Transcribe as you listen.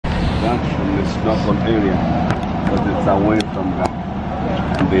that from this local area, but it's away from that.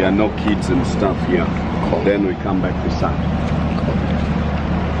 And there are no kids and stuff here. Cool. Then we come back to Sun. Cool.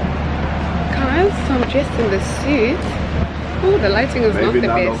 Guys, so I'm dressed in the suit. Oh, the lighting is not the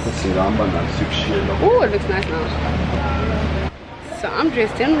best. Oh, it looks nice now. So I'm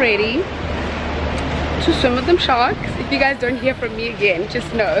dressed and ready to swim with them sharks. If you guys don't hear from me again,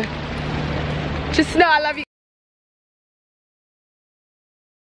 just know I love you.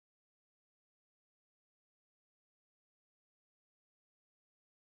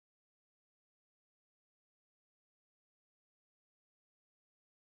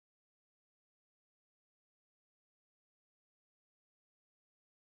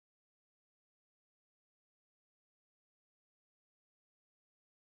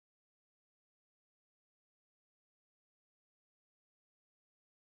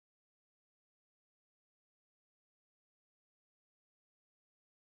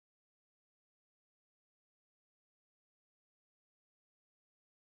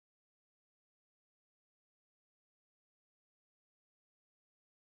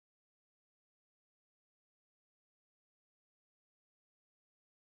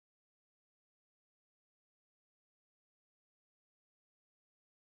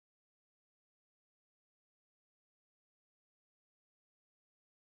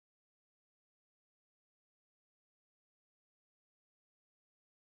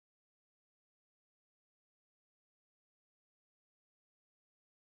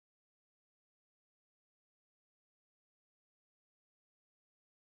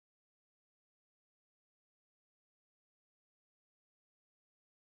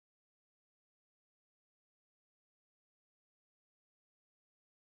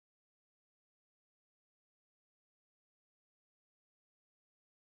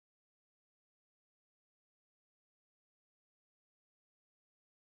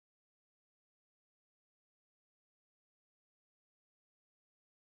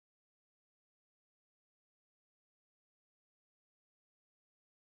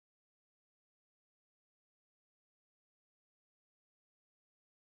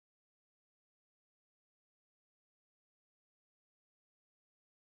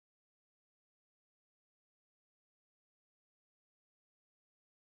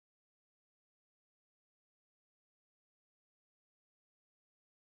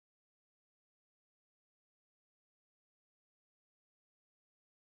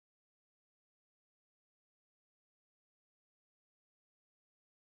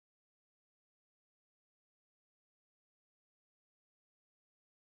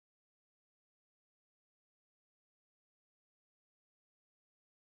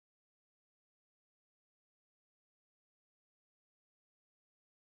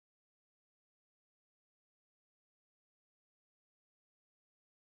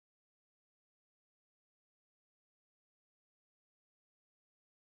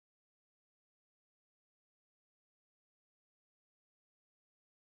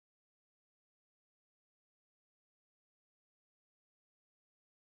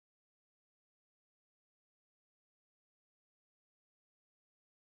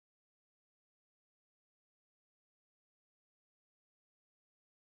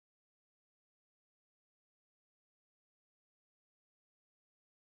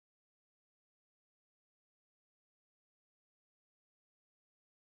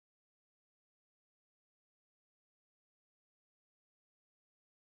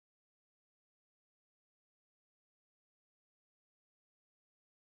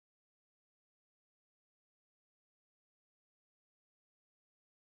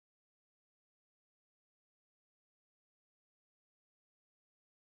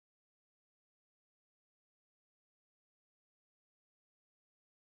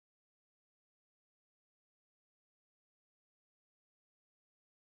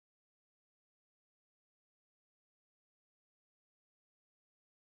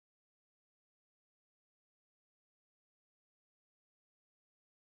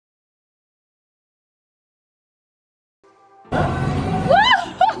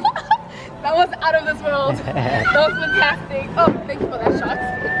 That was out of this world. That was fantastic. Oh, thank you for that shot.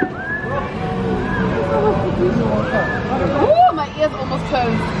 Oh, my ears almost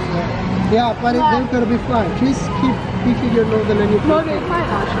closed. Yeah, but they're gonna be fine. Just keep picking your nose and then you can. No, they're fine,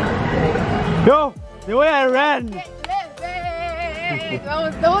 Asha. Yo, the way I ran. That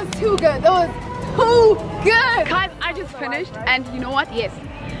was too good. That was too good. Guys, I just finished and you know what? Yes.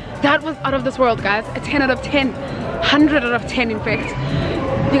 That was out of this world, guys. A 10 out of 10. 100 out of 10, in fact.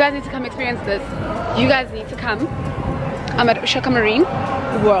 You guys need to come experience this. You guys need to come. I'm at Ushaka Marine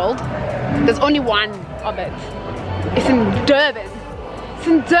World. There's only one of it. It's in Durban. It's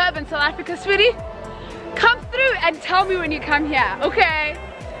in Durban, South Africa, sweetie. Come through and tell me when you come here, okay?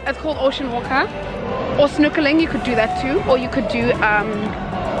 It's called Ocean Walker. Or snorkeling, you could do that too. Or you could do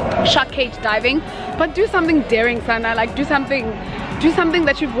shark cage diving. But do something daring, Sana. Like do something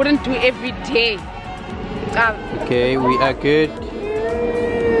that you wouldn't do every day. Okay, we are good.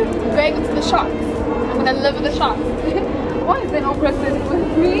 I'm going into the sharks. I'm gonna live with the sharks. Why is there no person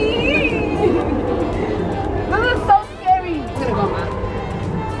with me? This is so scary. I'm gonna go, man.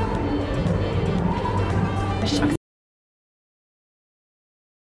 The sharks.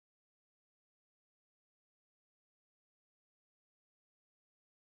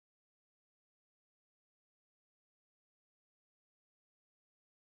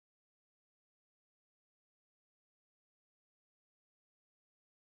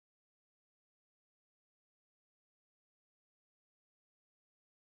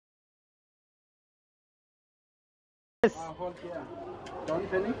 Hold here. Don't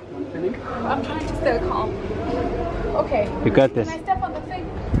panic, don't panic. I'm trying to stay calm. Okay. You got this. Can I step on the thing?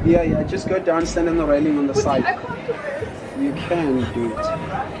 Yeah, just go down, stand on the railing on the side. I can't do it. You can do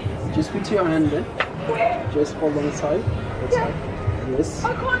it. Just put your hand there. Just hold on the side. That side. Yes.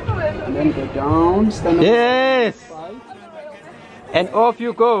 I can't do it. And then go down, stand on Yes! the side. And off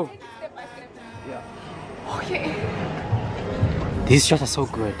you go. Yeah. Okay. These shots are so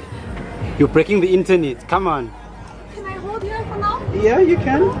good. You're breaking the internet. Come on. Can I hold here for now? Yeah, you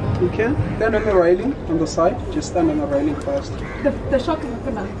can. You can. Stand on the railing on the side. Just stand on the railing first. The shark is not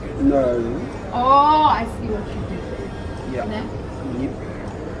gonna. No. Oh, I see what you do. Yeah. Then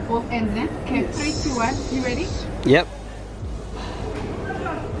Yep. both ends then. Okay, Yes. 3, 2, 1. You ready? Yep.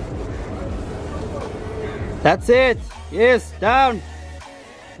 That's it. Yes, down.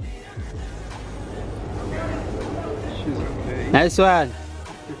 She's okay. Nice one.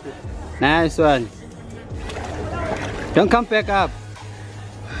 Nice one. Don't come back up.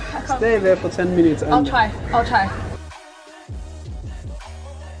 Stay there for 10 minutes. I'll try. I'll try.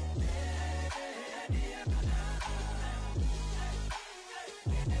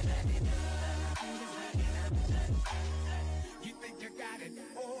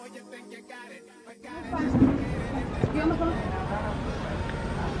 You on the phone?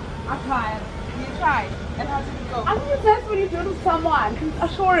 I tried. You tried. And how did it go? I think it's nice when you do it with someone.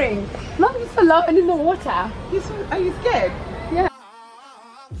 It's assuring. Not just alone and in the water. Are you scared? Yeah.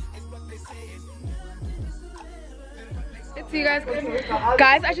 It's you guys.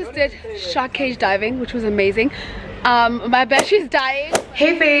 Guys, I just did shark cage diving, which was amazing. My battery's dying.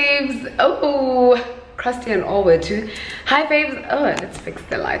 Hey faves. Oh, crusty and all weird too. Hi faves. Oh, let's fix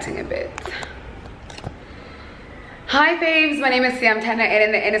the lighting a bit. Hi faves, my name is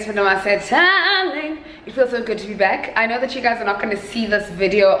siyamthandandamase. Darling, it feels so good to be back. I know that you guys are not going to see this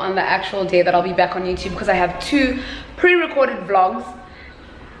video on the actual day that I'll be back on YouTube because I have 2 pre-recorded vlogs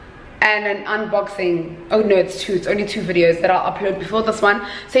and an unboxing. Oh no, it's 2. It's only 2 videos that I'll upload before this one.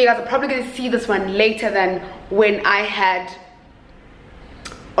 So you guys are probably going to see this one later than when I had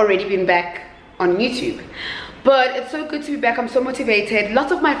already been back on YouTube. But it's so good to be back. I'm so motivated.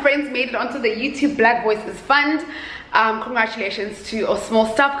 Lots of my friends made it onto the YouTube Black Voices Fund. Congratulations to or Small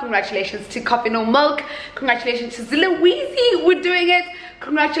Stuff. Congratulations to Coffee No Milk. Congratulations to Zilaweezy. We're doing it.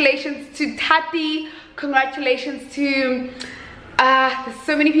 Congratulations to Tati. Congratulations to there's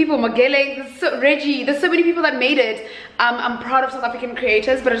so many people. Magele, Reggie. There's so many people that made it. I'm proud of South African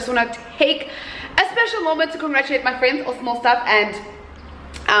creators, but I just want to take a special moment to congratulate my friends, Or Small Stuff and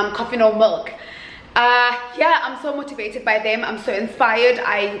Coffee No Milk. Yeah, I'm so motivated by them. I'm so inspired.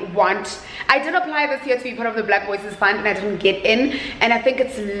 I did apply this year to be part of the Black Voices Fund and I didn't get in, and I think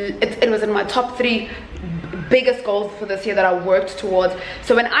it was in my top 3 biggest goals for this year that I worked towards.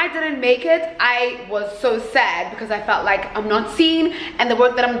 So when I didn't make it, I was so sad because I felt like I'm not seen and the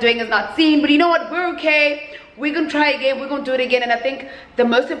work that I'm doing is not seen. But you know what, we're okay. We're gonna try again, we're gonna do it again. And I think the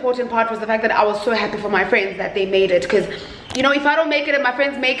most important part was the fact that I was so happy for my friends that they made it, because you know, if I don't make it and my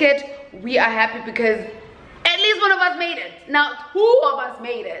friends make it, we are happy because at least one of us made it. Now 2 of us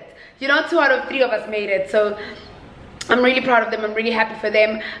made it, you know, 2 out of 3 of us made it. So I'm really proud of them. I'm really happy for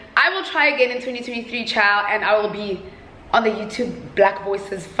them. I will try again in 2023, child, and I will be on the YouTube Black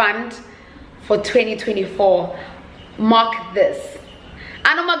Voices Fund for 2024. Mark this.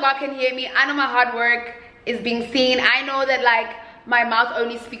 I know my God can hear me. I know my hard work is being seen. I know that like my mouth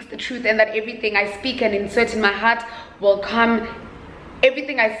only speaks the truth and that everything I speak and insert in my heart will come.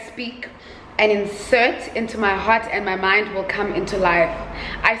 Everything I speak and insert into my heart and my mind will come into life.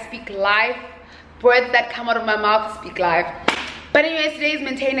 I speak life. Words that come out of my mouth speak life. But anyways, today is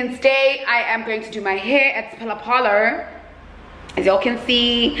maintenance day. I am going to do my hair at Spilla Parlor. As y'all can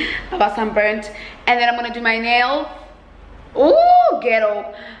see, I got sunburnt. And then I'm going to do my nails. Oh,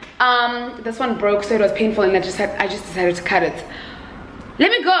 ghetto. This one broke, so it was painful, and I just decided to cut it. Let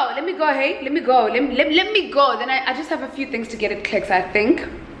me go, hey, let me go, let me go. Then I just have a few things to get it clicks, I think.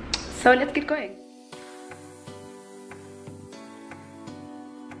 So let's get going.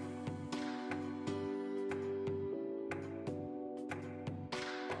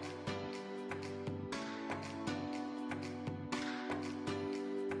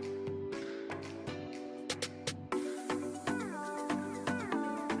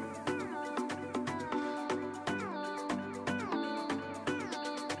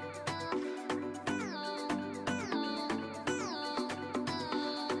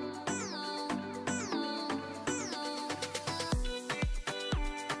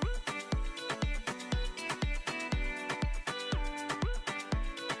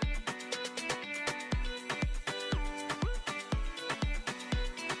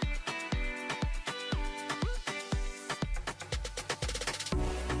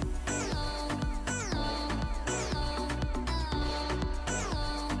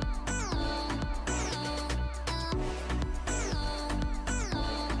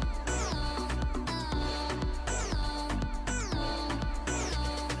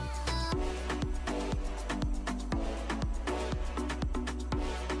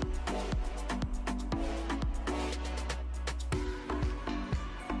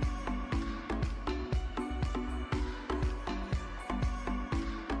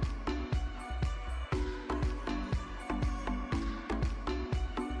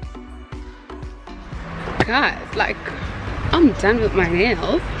 Guys, like, I'm done with my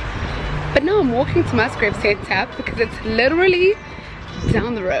nails, but now I'm walking to Musgrave Center because it's literally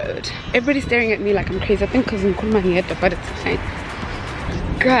down the road. Everybody's staring at me like I'm crazy. I think because I'm calling my head, but it's fine.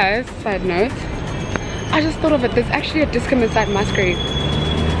 Guys, side note, I just thought of it. There's actually a discount inside Musgrave.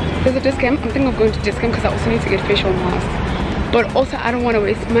 There's a discount. I'm thinking of going to discount because I also need to get facial masks, but also I don't want to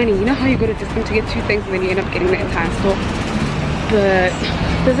waste money. You know how you go to discount to get 2 things and then you end up getting the entire store? But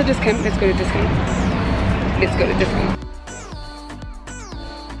there's a discount. Let's go to discount. Let's go to discount.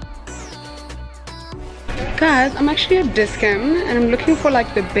 Guys, I'm actually at discount and I'm looking for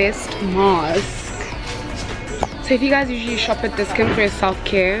like the best mask. So if you guys usually shop at discount for your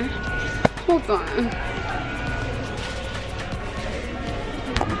self-care, hold on.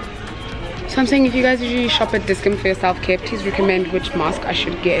 So I'm saying if you guys usually shop at discount for your self-care, please recommend which mask I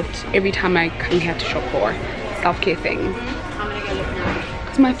should get every time I come here to shop for self-care things.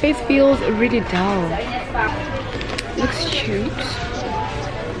 Because my face feels really dull. Looks cute.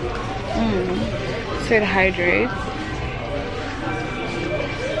 So it hydrates.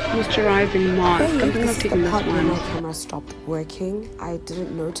 Moisturizing mask. I'm thinking of taking this one. My camera stopped working. I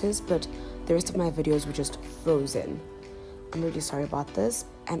didn't notice, but the rest of my videos were just frozen. I'm really sorry about this.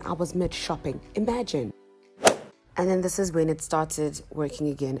 And I was mid shopping. Imagine. And then this is when it started working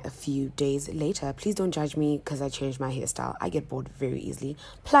again a few days later. Please don't judge me because I changed my hairstyle. I get bored very easily.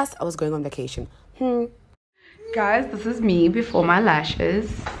 Plus, I was going on vacation. Guys, this is me before my lashes.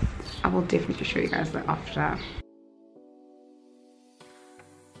 I will definitely show you guys the after.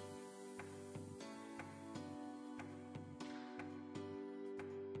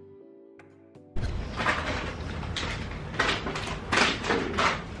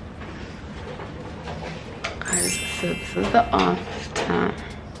 Guys, so this is the after.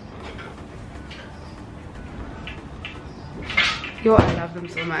 Yo, I love them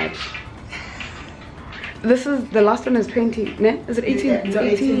so much. This is the last one is 20, ne? Is it 18? Yeah, it's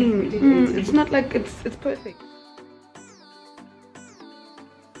 18. It's not like it's perfect.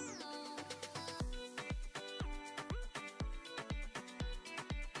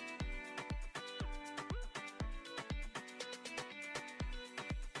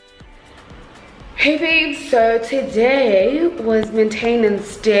 Hey babes, so today was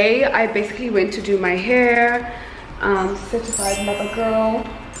maintenance day. I basically went to do my hair. Certified lover girl.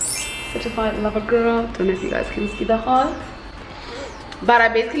 Certified lover girl. Don't know if you guys can see the heart, but I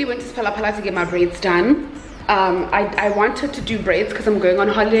basically went to Phala to get my braids done. I wanted to do braids because I'm going on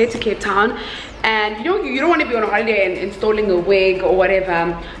holiday to Cape Town, and you don't want to be on holiday and installing a wig or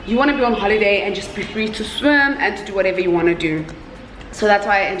whatever. You want to be on holiday and just be free to swim and to do whatever you want to do. So that's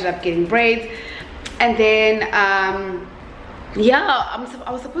why I ended up getting braids. And then yeah, I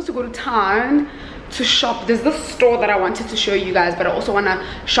was supposed to go to town to shop. There's this store that I wanted to show you guys, but I also want to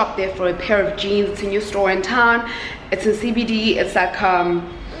shop there for a pair of jeans. It's a new store in town. It's in CBD. It's like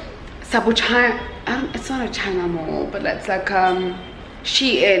it's not a China mall, but it's like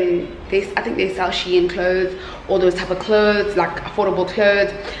Shein. I think they sell Shein clothes, all those type of clothes, like affordable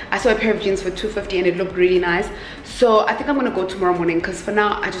clothes. I saw a pair of jeans for $250 and it looked really nice. So I think I'm gonna go tomorrow morning, because for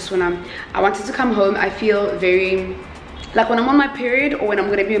now I wanted to come home. I feel very Like when I'm on my period or when I'm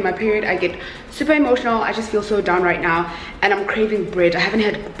gonna be on my period, I get super emotional. I just feel so down right now and I'm craving bread. I haven't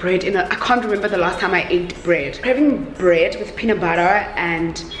had bread in I can't remember the last time I ate bread. Craving bread with peanut butter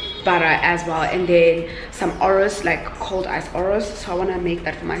and butter as well, and then some Oreos, like cold ice Oreos. So I want to make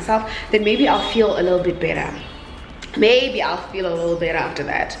that for myself. Then maybe I'll feel a little bit better. Maybe I'll feel a little better after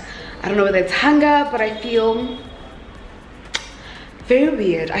that. I don't know whether it's hunger, but I feel very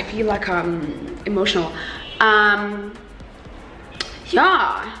weird. I feel like emotional.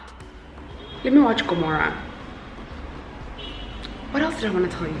 Yeah, let me watch Gomorrah. What else did I want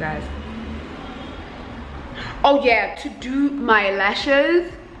to tell you guys? Oh yeah, to do my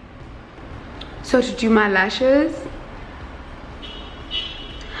lashes. So to do my lashes,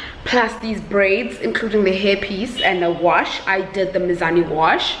 plus these braids, including the hairpiece and the wash, I did the Mizani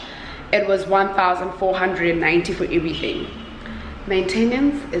wash. It was 1,490 for everything.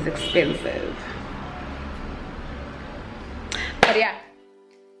 Maintenance is expensive.